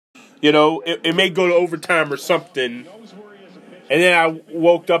You know, it may go to overtime or something. And then I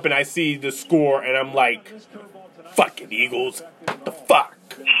woke up and I see the score, and I'm like, fucking Eagles. What the fuck?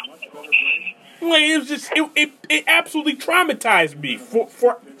 Like, it was just, it absolutely traumatized me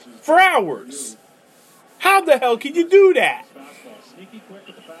for hours. How the hell can you do that?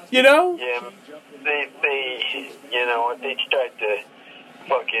 You know? Yeah, they tried to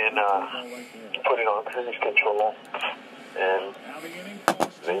fucking put it on cruise control, and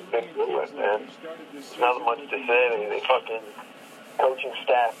they've been through it, man. There's not much to say. They fucking coaching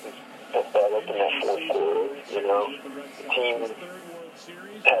staff is pathetic in that fourth quarter. You know, the team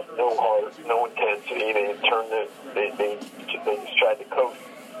had no heart, no intensity. They turned it. They just tried to coach.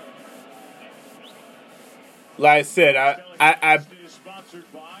 Like I said,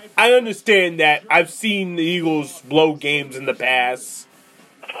 I understand that. I've seen the Eagles blow games in the past.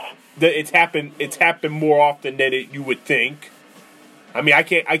 That it's happened more often than you would think. I mean, I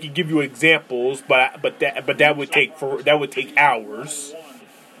could give you examples, but that would take hours.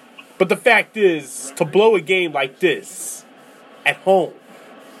 But the fact is, to blow a game like this at home,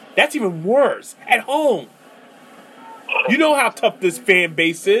 that's even worse. At home, you know how tough this fan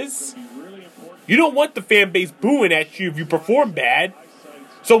base is. You don't want the fan base booing at you if you perform bad.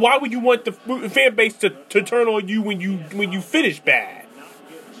 So why would you want the fan base to turn on you when you finish bad?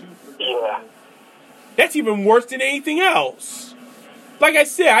 Yeah. That's even worse than anything else. Like I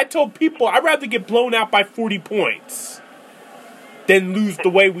said, I told people I'd rather get blown out by 40 points than lose the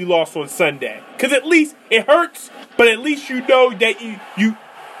way we lost on Sunday. Because at least it hurts, but at least you know that you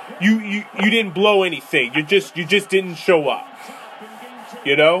didn't blow anything. You just didn't show up.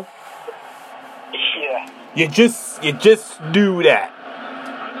 You know? Yeah. You just do that.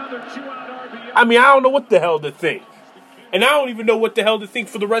 I mean, I don't know what the hell to think. And I don't even know what the hell to think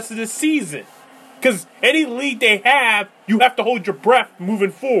for the rest of this season. Because any lead they have, you have to hold your breath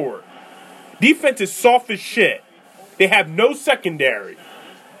moving forward. Defense is soft as shit. They have no secondary.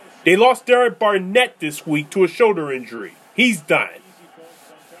 They lost Derek Barnett this week to a shoulder injury. He's done.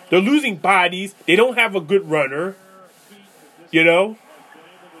 They're losing bodies. They don't have a good runner. You know?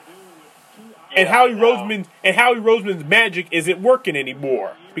 And Howie Roseman's magic isn't working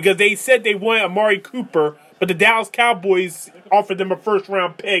anymore. Because they said they wanted Amari Cooper, but the Dallas Cowboys offered them a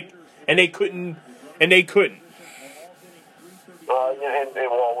first-round pick, and they couldn't. Well,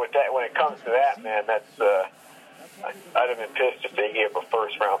 with that, when it comes to that, man, that's I'd have been pissed if they gave a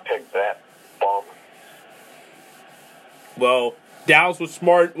first-round pick to that bum. Well, Dallas was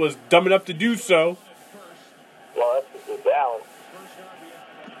dumb enough to do so. Well, that's Dallas.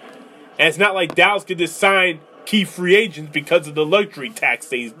 And it's not like Dallas could just sign key free agents because of the luxury tax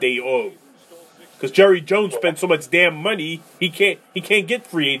they owe. Because Jerry Jones spent so much damn money, he can't get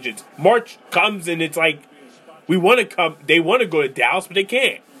free agents. March comes and it's like they want to go to Dallas, but they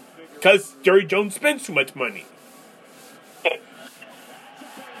can't because Jerry Jones spends too much money.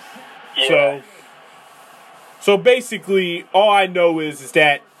 Yeah. So basically, all I know is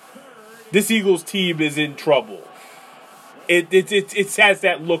that this Eagles team is in trouble. It has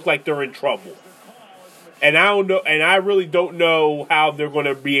that look like they're in trouble. And I don't know, and I really don't know how they're going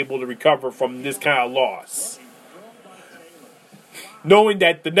to be able to recover from this kind of loss. Knowing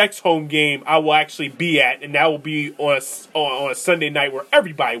that the next home game I will actually be at, and that will be on a Sunday night where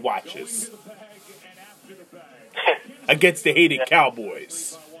everybody watches against the hated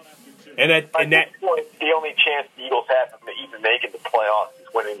Cowboys. And that the only chance the Eagles have of even making the playoffs is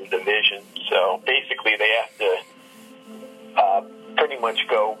winning the division. So basically, they have to pretty much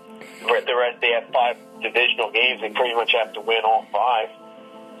go. The rest, they have 5 divisional games. They pretty much have to win all 5.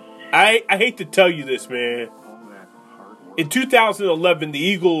 I hate to tell you this, man. In 2011, the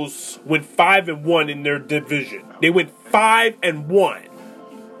Eagles went 5-1 in their division. They went 5-1.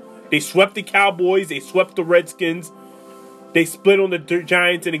 They swept the Cowboys. They swept the Redskins. They split on the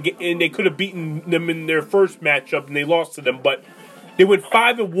Giants, and they could have beaten them in their first matchup, and they lost to them. But they went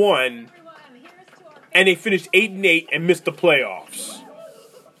 5-1, and they finished 8-8 and missed the playoffs.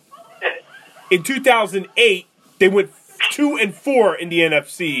 In 2008, they went 2-4 in the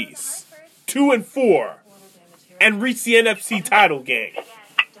NFCs, 2-4, and reached the NFC title game.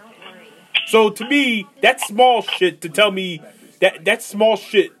 So to me, that's small shit to tell me that's small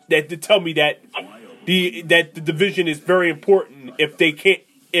shit to tell me that the division is very important if they can't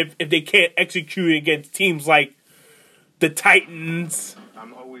execute against teams like the Titans,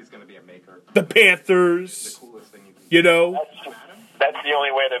 the Panthers, you know. That's the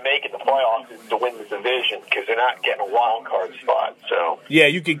only way they're making the playoffs is to win the division because they're not getting a wild card spot. So yeah,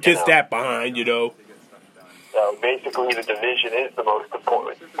 you can kiss that behind, you know. So basically, the division is the most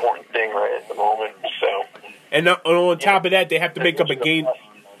important thing right at the moment. So and on top of that, they have to make up a game.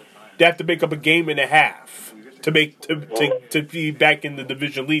 they have to make up a game and a half to be back in the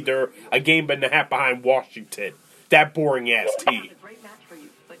division lead. They're a game and a half behind Washington. That boring ass team.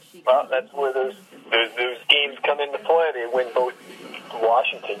 Well, that's where those games come into play. They win both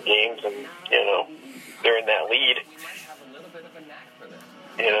Washington games, and they're in that lead.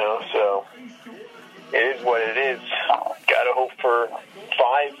 So it is what it is. Got to hope for 5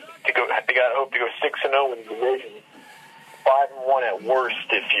 to go. They got to hope to go 6-0 in the division. 5-1 at worst,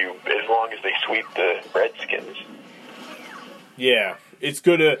 as long as they sweep the Redskins. Yeah,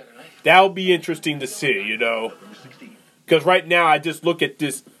 that'll be interesting to see, Because right now, I just look at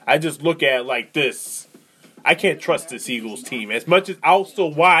it like this. I can't trust this Eagles team. As much as I'll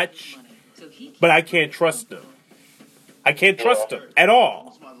still watch, but I can't trust them. I can't trust them at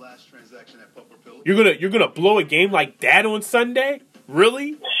all. You're gonna blow a game like that on Sunday?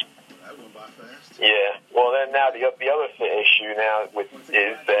 Really? Yeah. Well, then now the other issue now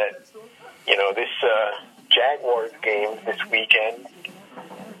is that this Jaguars game this weekend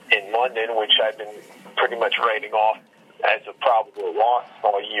in London, which I've been pretty much writing off as a probable loss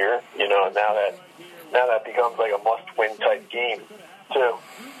all year. Now that becomes like a must-win type game too.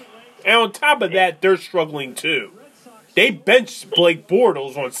 And on top of that, they're struggling too. They benched Blake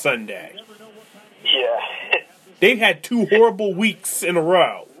Bortles on Sunday. Yeah. They've had 2 horrible weeks in a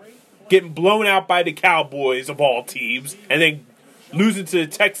row. Getting blown out by the Cowboys of all teams, and then losing to the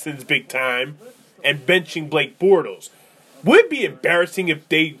Texans big time, and benching Blake Bortles. Would it be embarrassing if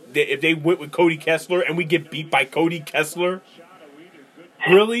they went with Cody Kessler and we get beat by Cody Kessler?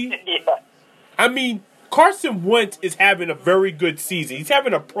 Really? Yeah. I mean, Carson Wentz is having a very good season. He's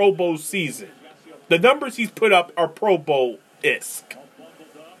having a Pro Bowl season. The numbers he's put up are Pro Bowl-esque.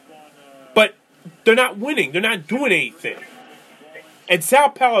 But they're not winning. They're not doing anything. And Sal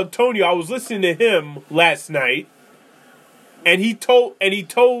Paolantonio, I was listening to him last night, and he told Mike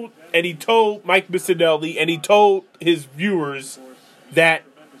Missinelli, and he told his viewers that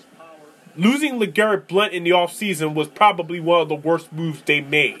losing LeGarrette Blount in the offseason was probably one of the worst moves they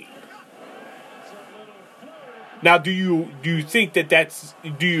made. Now, do you think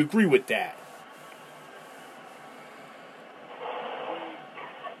do you agree with that?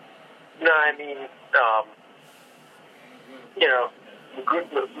 No, I mean,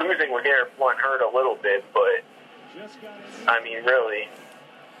 losing LeGarrette Blount hurt a little bit, but I mean, really,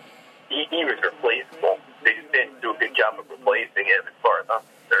 he was replaceable. They just didn't do a good job of replacing him, as far as I'm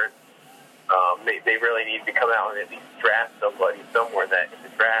concerned. They really need to come out and at least draft somebody somewhere that in the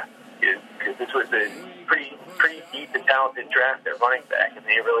draft, because this was a pretty deep and talented draft at running back, and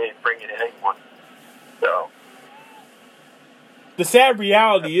they really didn't bring in anyone. So the sad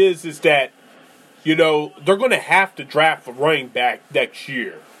reality is that they're going to have to draft a running back next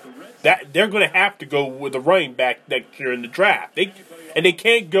year. That they're going to have to go with a running back next year in the draft. They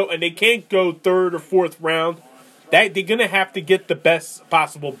can't go third or fourth round. They're going to have to get the best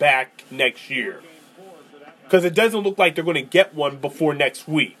possible back next year, because it doesn't look like they're going to get one before next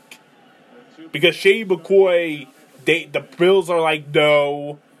week. Because Shady McCoy, the Bills are like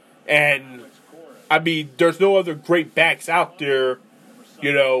no, and I mean there's no other great backs out there,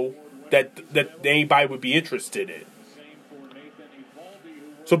 that anybody would be interested in.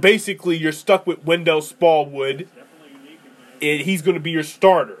 So basically, you're stuck with Wendell Smallwood, and he's going to be your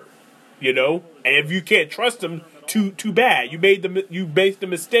starter, And if you can't trust him, too bad. You made the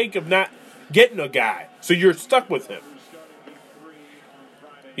mistake of not getting a guy, so you're stuck with him.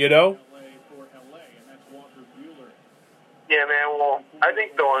 Yeah, man. Well, I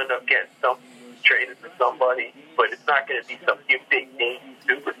think they'll end up getting traded for somebody, but it's not going to be some big name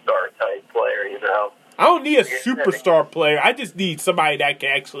superstar type player, I don't need a superstar player. I just need somebody that can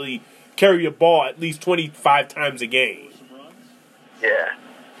actually carry a ball at least 25 times a game. Yeah.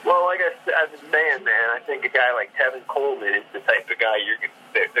 Well, like I've been saying, man, I think a guy like Tevin Coleman is the type of guy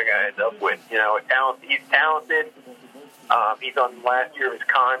they're going to end up with. He's talented. He's on the last year of his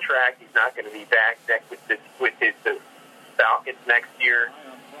contract. He's not going to be back with the Falcons next year.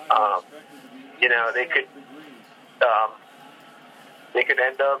 They could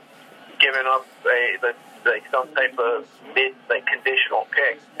end up giving up some type of conditional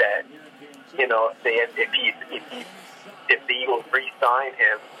pick that if the Eagles re-sign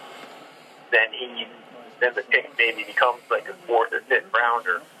him, then the pick maybe becomes like a 4th or 5th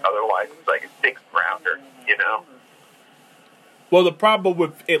rounder. Otherwise, it's like a 6th rounder. Well, the problem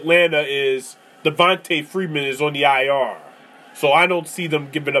with Atlanta is Devontae Freeman is on the IR, so I don't see them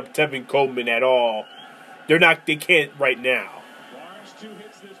giving up Tevin Coleman at all. They can't right now.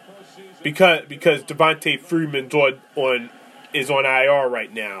 Because Devontae Freeman is on IR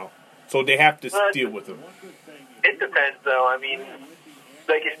right now, so they have to deal with him. It depends, though. I mean,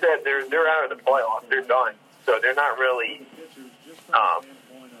 like you said, they're out of the playoffs. They're done. So they're not really. I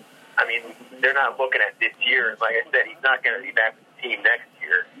mean, they're not looking at this year. Like I said, he's not going to be back with the team next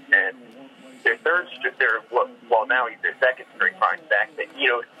year. And now he's their second string running back. But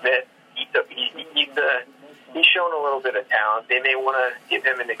Smith, he's shown a little bit of talent. They may want to give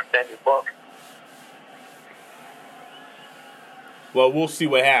him an extended look. Well, we'll see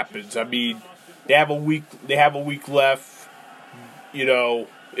what happens. I mean, they have a week. They have a week left.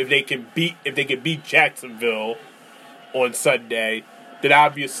 If they can beat Jacksonville on Sunday, then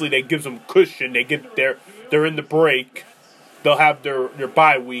obviously that gives them cushion. They're in the break. They'll have their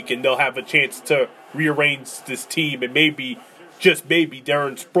bye week, and they'll have a chance to rearrange this team, and maybe, just maybe,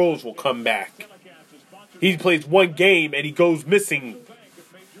 Darren Sproles will come back. He plays one game, and he goes missing,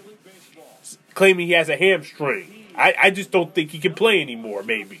 claiming he has a hamstring. I just don't think he can play anymore,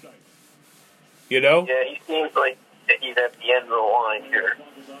 maybe. Yeah, he seems like he's at the end of the line here.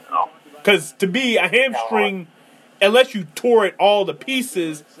 Because to me, a hamstring, unless you tore it all to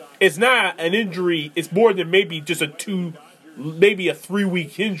pieces, it's not an injury. It's more than maybe just maybe a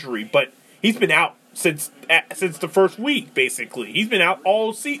 3-week injury. But he's been out since the first week, basically. He's been out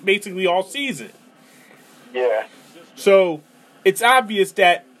basically all season. Yeah. So it's obvious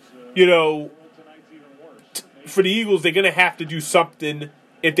that, for the Eagles, they're going to have to do something.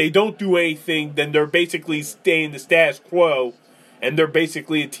 If they don't do anything, then they're basically staying the status quo, and they're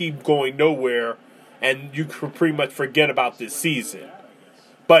basically a team going nowhere, and you can pretty much forget about this season.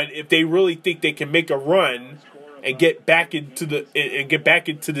 But if they really think they can make a run and get back into this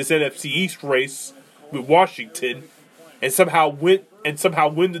NFC East race with Washington, and somehow win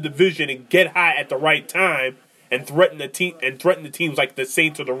the division and get high at the right time and threaten the teams like the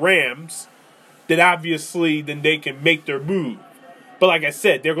Saints or the Rams, then obviously they can make their move. But like I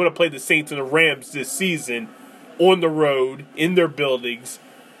said, they're going to play the Saints and the Rams this season on the road, in their buildings,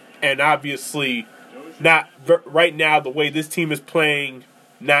 and obviously not right now, the way this team is playing,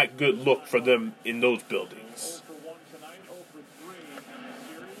 not good look for them in those buildings.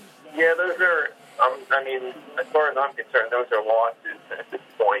 Yeah, those are, as far as I'm concerned, those are losses at this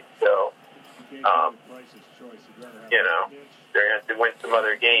point. So, they're going to have to win some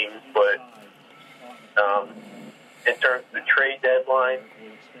other games, but in terms of the trade deadline,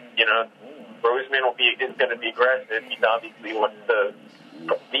 Roseman is going to be aggressive. He's obviously one of the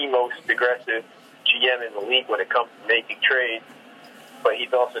most aggressive GM in the league when it comes to making trades, but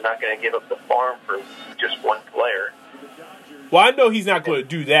he's also not going to give up the farm for just one player. Well, I know he's not going to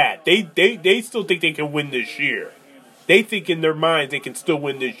do that. They still think they can win this year. They think in their minds they can still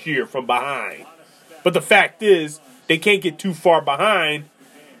win this year from behind. But the fact is, they can't get too far behind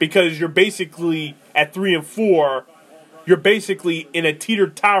because you're basically at 3-4. You're basically in a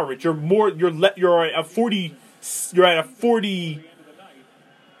teeter-totter. You're at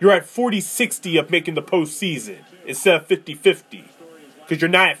 40-60 of making the postseason instead of 50-50 because you're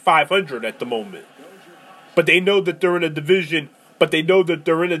not at 500 at the moment. But they know that they're in a division. That they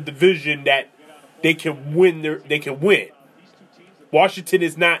can win. They can win. Washington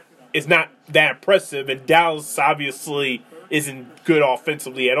is not that impressive, and Dallas obviously isn't good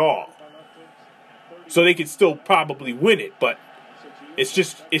offensively at all. So they could still probably win it, but it's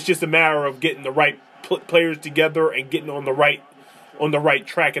just a matter of getting the right players together and getting on the right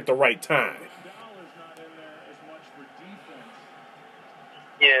track at the right time.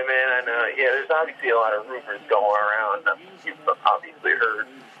 Yeah, man, I know. Yeah, there's obviously a lot of rumors going around. You've obviously heard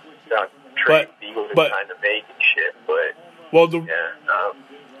trade Eagles are trying to make and shit, but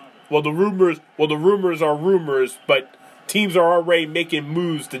the rumors are rumors, but teams are already making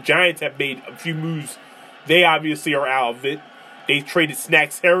moves. The Giants have made a few moves. They obviously are out of it. They traded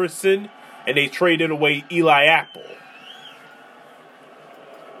Snacks Harrison, and they traded away Eli Apple.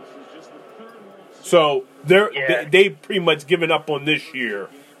 So they've pretty much given up on this year.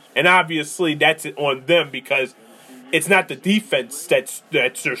 And obviously that's on them because it's not the defense that's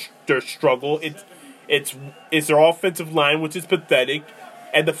their struggle. It's their offensive line, which is pathetic,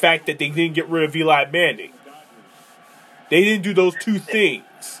 and the fact that they didn't get rid of Eli Manning. They didn't do those two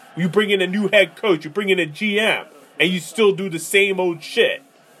things. You bring in a new head coach, you bring in a GM, and you still do the same old shit.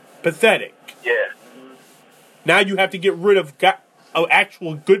 Pathetic. Yeah. Now you have to get rid of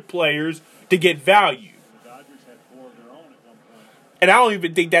actual good players to get value. And I don't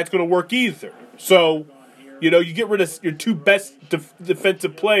even think that's going to work either. So, you get rid of your two best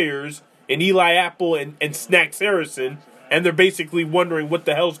defensive players in Eli Apple and Snacks Harrison, and they're basically wondering what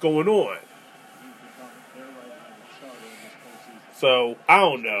the hell's going on. So, I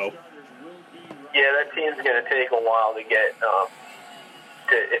don't know. Yeah, that team's going to take a while to get to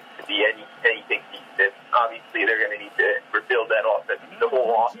be anything decent. Obviously, they're going to need to rebuild that offense, the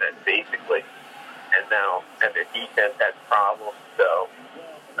whole offense, basically. And their defense has problems. So,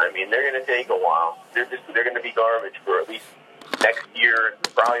 I mean, they're going to take a while. They're going to be garbage for at least next year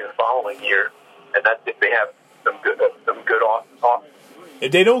and probably the following year. And that's if they have some good offense.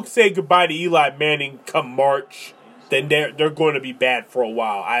 If they don't say goodbye to Eli Manning come March, then they're going to be bad for a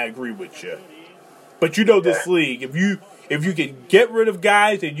while. I agree with you. But you know this league, if you can get rid of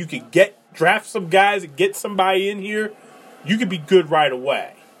guys and you can draft some guys and get somebody in here, you can be good right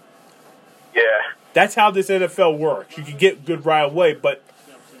away. Yeah. That's how this NFL works. You can get good right away, but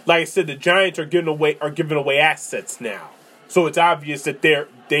like I said, the Giants are giving away assets now. So it's obvious that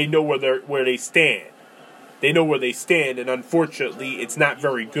they know where they stand. They know where they stand, and unfortunately, it's not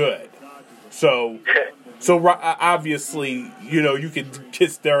very good. So obviously, you can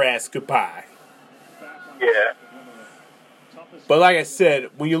kiss their ass goodbye. Yeah. But like I said,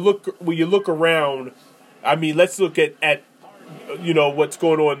 when you look around, I mean, let's look at what's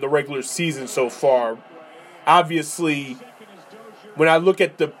going on in the regular season so far. Obviously, when I look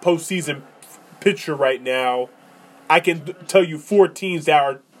at the postseason picture right now, I can tell you 4 teams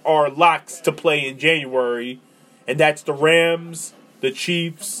that are locks to play in January, and that's the Rams, the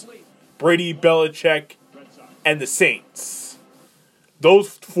Chiefs, Brady, Belichick, and the Saints.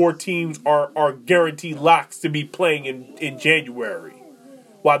 Those 4 teams are guaranteed locks to be playing in January,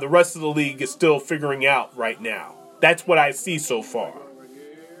 while the rest of the league is still figuring out right now. That's what I see so far.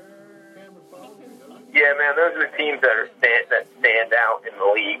 Yeah, man, those are the teams that stand out in the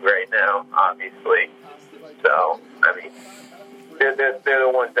league right now, obviously. So, I mean, they're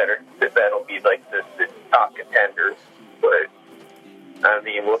the ones that'll be like the top contenders. But I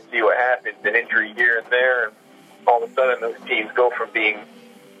mean, we'll see what happens. An injury here and there, and all of a sudden those teams go from being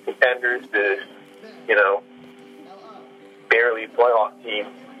contenders to, barely playoff teams.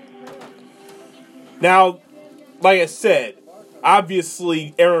 Now, like I said,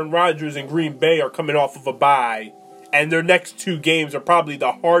 obviously Aaron Rodgers and Green Bay are coming off of a bye, and their next 2 games are probably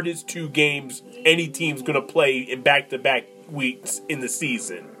the hardest 2 games any team's going to play in back-to-back weeks in the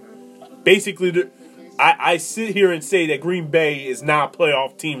season. Basically, I sit here and say that Green Bay is not a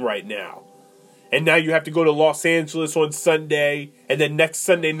playoff team right now. And now you have to go to Los Angeles on Sunday, and then next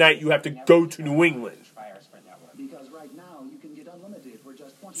Sunday night you have to go to New England.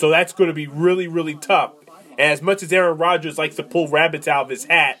 So that's going to be really, really tough. And as much as Aaron Rodgers likes to pull rabbits out of his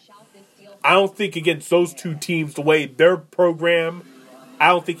hat, I don't think against those 2 teams, the way their program, I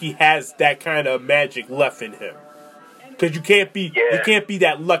don't think he has that kind of magic left in him. Because you can't be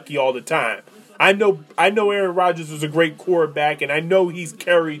that lucky all the time. I know Aaron Rodgers is a great quarterback, and I know he's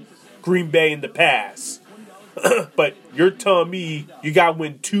carried Green Bay in the past. But you're telling me you got to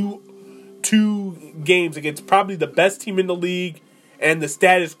win two games against probably the best team in the league and the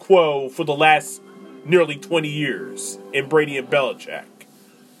status quo for the last nearly 20 years in Brady and Belichick.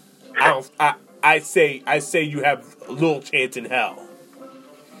 I say you have a little chance in hell.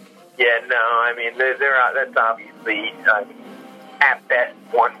 Yeah, no, I mean that's obviously at best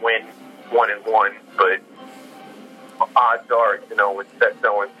 1 win, 1-1, but odds are that's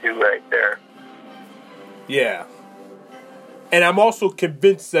 0-2 right there. Yeah, and I'm also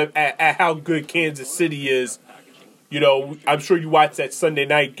convinced at how good Kansas City is. I'm sure you watched that Sunday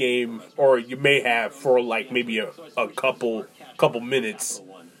night game, or you may have for like maybe a couple minutes.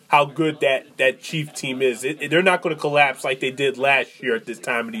 How good that Chief team is. They're not going to collapse like they did last year at this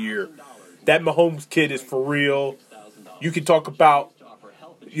time of the year. That Mahomes kid is for real. You can talk about,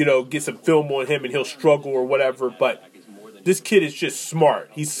 get some film on him and he'll struggle or whatever, but this kid is just smart.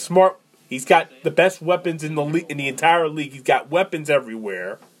 He's smart. He's got the best weapons in the entire league. He's got weapons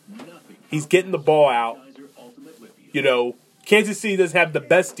everywhere. He's getting the ball out. Kansas City doesn't have the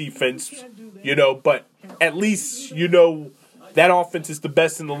best defense, but at least, that offense is the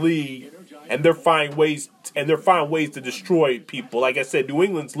best in the league, and they're finding ways to destroy people. Like I said, New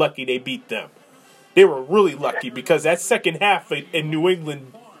England's lucky they beat them. They were really lucky because that second half in New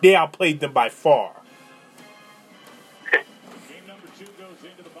England, they outplayed them by far.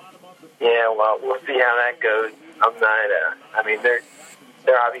 Yeah, well, we'll see how that goes. I'm not. I mean, they're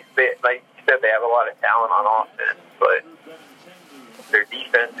obviously, like you said, they have a lot of talent on offense, but their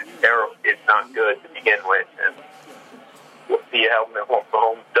defense is terrible. It's not good to begin with, and we'll see how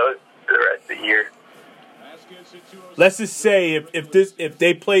Mahomes does for the rest of the year. Let's just say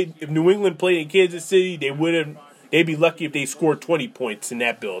if New England played in Kansas City, they'd be lucky if they scored 20 points in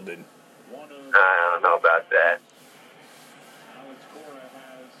that building. I don't know about that.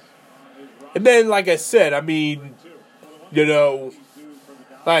 And then, like I said, I mean, Minnesota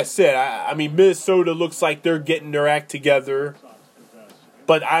looks like they're getting their act together.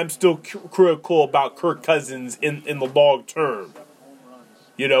 but I'm still critical about Kirk Cousins in the long term.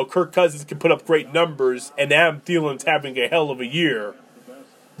 You know, Kirk Cousins can put up great numbers, and Adam Thielen's having a hell of a year.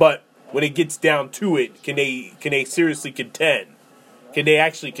 But when it gets down to it, can they seriously contend? Can they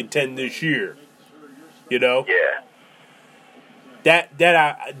actually contend this year? You know? Yeah.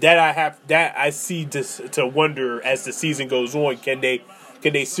 That I see to wonder as the season goes on. Can they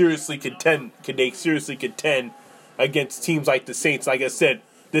seriously contend? Can they seriously contend against teams like the Saints? Like I said,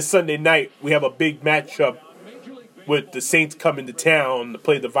 this Sunday night we have a big matchup with the Saints coming to town to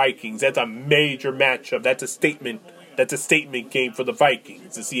play the Vikings. That's a major matchup. That's a statement. That's a statement game for the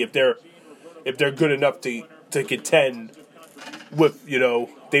Vikings to see if they're good enough to contend with, you know,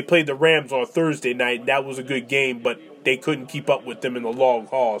 they played the Rams on Thursday night. That was a good game, but they couldn't keep up with them in the long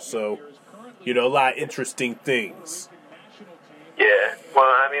haul. So, you know, a lot of interesting things. Yeah. Well,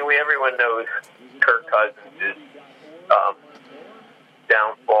 I mean, everyone knows Kirk Cousins'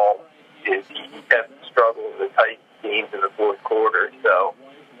 downfall is he tends to struggle in the tight games in the fourth quarter. So,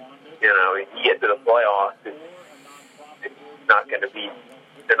 you know, if you get to the playoffs, it's not going to be,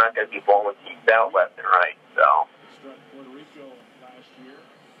 they're not going to be blowing teams out left and right. So,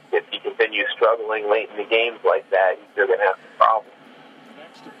 if he continues struggling late in the games like that, they're going to have some problems.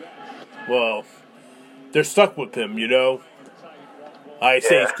 Well, they're stuck with him, you know. I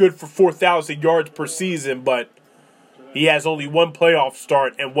say he's good for 4,000 yards per season, but he has only one playoff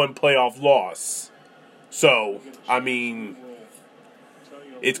start and one playoff loss. So, I mean,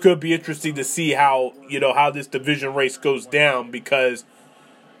 it's going to be interesting to see how this division race goes down because,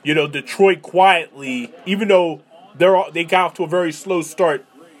 you know, Detroit quietly, even though they got off to a very slow start,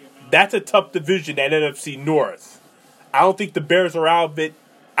 that's a tough division, that NFC North. I don't think the Bears are out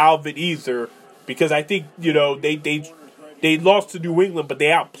of it either because I think, you know, they lost to New England, but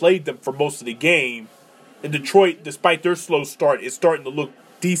they outplayed them for most of the game. And Detroit, despite their slow start, is starting to look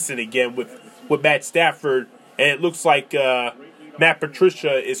decent again with Matt Stafford. And it looks like Matt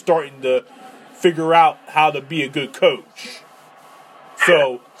Patricia is starting to figure out how to be a good coach.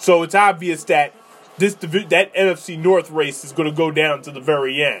 So it's obvious that that NFC North race is going to go down to the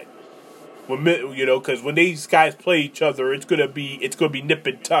very end. You know, because when these guys play each other, it's going to be nip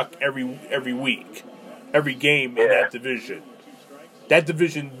and tuck every week, every game in that division. That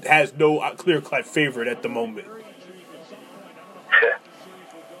division has no clear-cut favorite at the moment.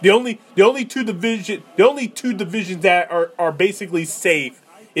 The only two divisions that are basically safe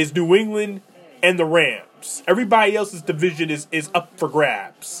is New England and the Rams. Everybody else's division is up for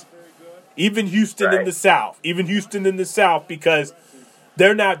grabs. Even Houston in the South. Even Houston in the South because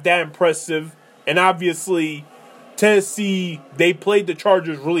they're not that impressive. And obviously, Tennessee, they played the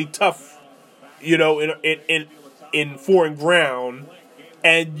Chargers really tough, you know, in foreign ground.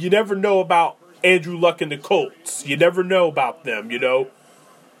 And you never know about Andrew Luck and the Colts. You never know about them, you know.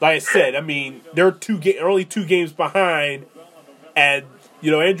 Like I said, I mean, they're only 2 games behind. And, you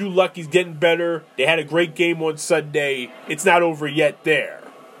know, Andrew Luck is getting better. They had a great game on Sunday. It's not over yet there.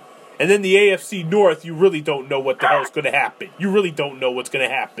 And then the AFC North, you really don't know what the hell is going to happen. You really don't know what's going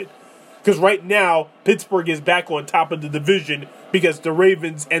to happen. Because right now, Pittsburgh is back on top of the division because the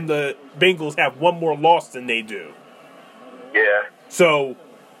Ravens and the Bengals have one more loss than they do. Yeah. So,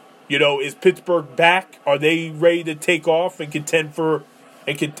 you know, is Pittsburgh back? Are they ready to take off and contend for,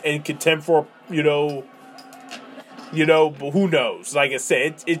 you know, but who knows? Like I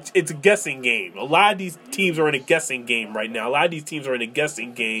said, it's a guessing game. A lot of these teams are in a guessing game right now.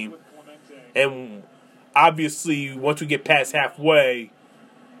 And obviously, once we get past halfway,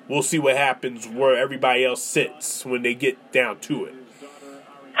 we'll see what happens where everybody else sits when they get down to it.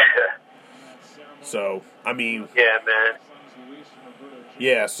 So, I mean... Yeah, man.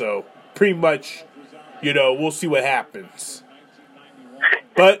 Yeah, so pretty much, you know, we'll see what happens.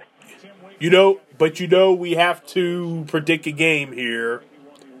 But, you know, we have to predict a game here.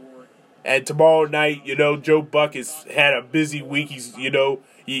 And tomorrow night, you know, Joe Buck has had a busy week. He's, you know...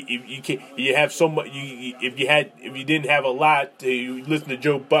 You have so much. If you didn't have a lot to listen to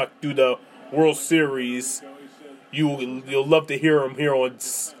Joe Buck do the World Series, you'll love to hear him here on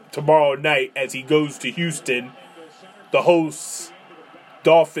tomorrow night as he goes to Houston, the hosts,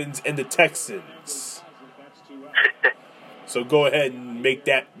 Dolphins and the Texans. So go ahead and make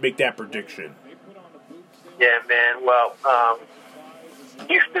that prediction. Yeah, man. Well,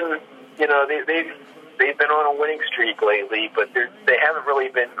 Houston, you know, they've been on a winning streak lately, but they haven't really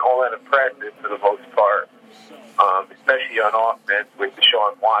been all that impressive for the most part, especially on offense with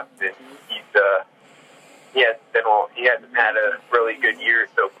Deshaun Watson. He hasn't had a really good year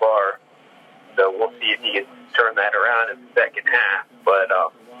so far, so we'll see if he can turn that around in the second half. But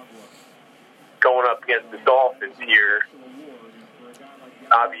going up against the Dolphins here,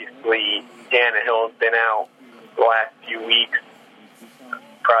 Obviously, Tannehill's been out the last few weeks.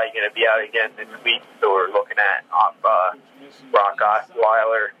 Probably going to be out again this week, so we're looking at Brock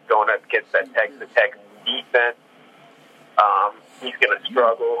Osweiler going up against that Texas Tech defense. He's going to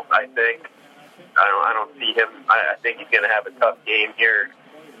struggle, I think. I don't see him. I think he's going to have a tough game here.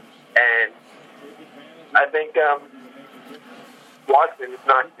 And I think Watson's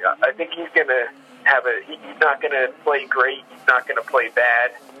not. I think he's going to have he's not going to play great. He's not going to play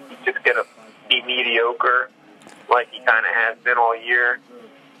bad. He's just going to be mediocre, like he kind of has been all year.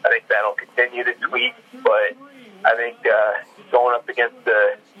 I think that'll continue this week, but I think going up against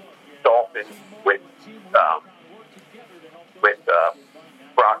the Dolphins with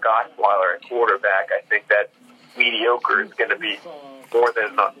Brock Osweiler at quarterback, I think that mediocre is going to be more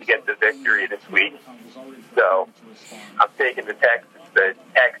than enough to get the victory this week. So I'm taking the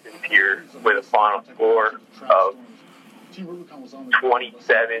Texans here with a final score of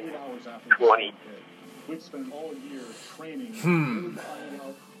 27-20.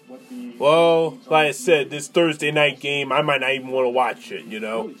 Well, like I said, this Thursday night game, I might not even want to watch it, you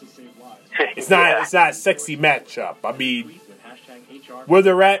know? It's not a sexy matchup. I mean, where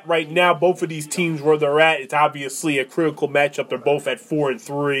they're at right now, both of these teams where they're at, it's obviously a critical matchup. They're both at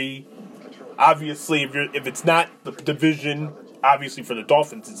 4-3. Obviously, if it's not the division, obviously for the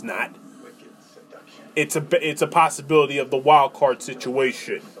Dolphins it's not. It's a possibility of the wild card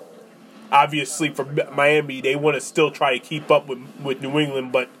situation. Obviously for Miami, they want to still try to keep up with New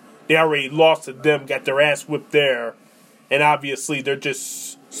England, but they already lost to them, got their ass whipped there, and obviously they're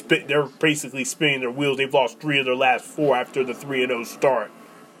basically spinning their wheels. They've lost 3 of their last 4 after the 3-0 start.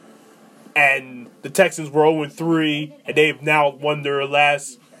 And the Texans were 0-3, and they've now won their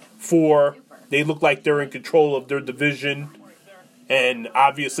last 4. They look like they're in control of their division. And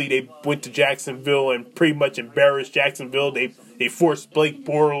obviously they went to Jacksonville and pretty much embarrassed Jacksonville. They forced Blake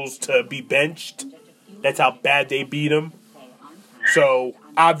Bortles to be benched. That's how bad they beat him. So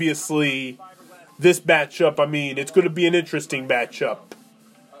obviously this matchup, I mean, it's going to be an interesting matchup.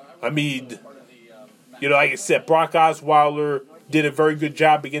 I mean, you know, like I said, Brock Osweiler did a very good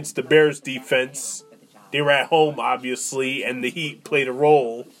job against the Bears defense. They were at home, obviously, and the Heat played a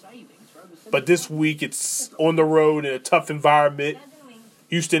role. But this week, it's on the road in a tough environment.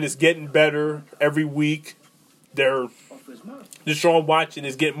 Houston is getting better every week. Deshaun Watson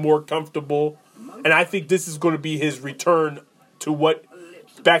is getting more comfortable. And I think this is going to be his return to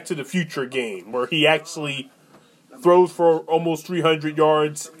Back to the Future game, where he actually throws for almost 300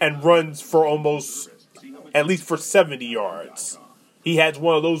 yards and runs for at least for 70 yards. He has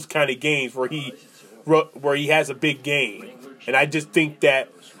one of those kind of games where he has a big game. And I just think that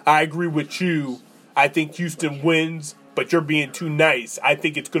I agree with you. I think Houston wins, but you're being too nice. I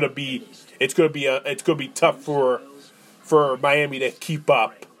think it's gonna be tough for Miami to keep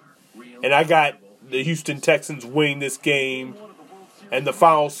up. And I got the Houston Texans winning this game, and the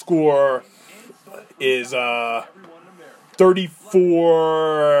final score is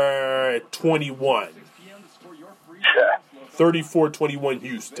 34-21. 34-21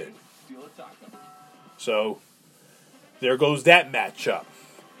 Houston. So there goes that matchup.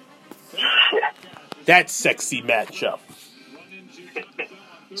 That sexy matchup.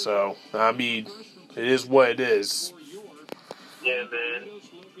 So, I mean, it is what it is. Yeah, man.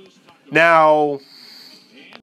 Now,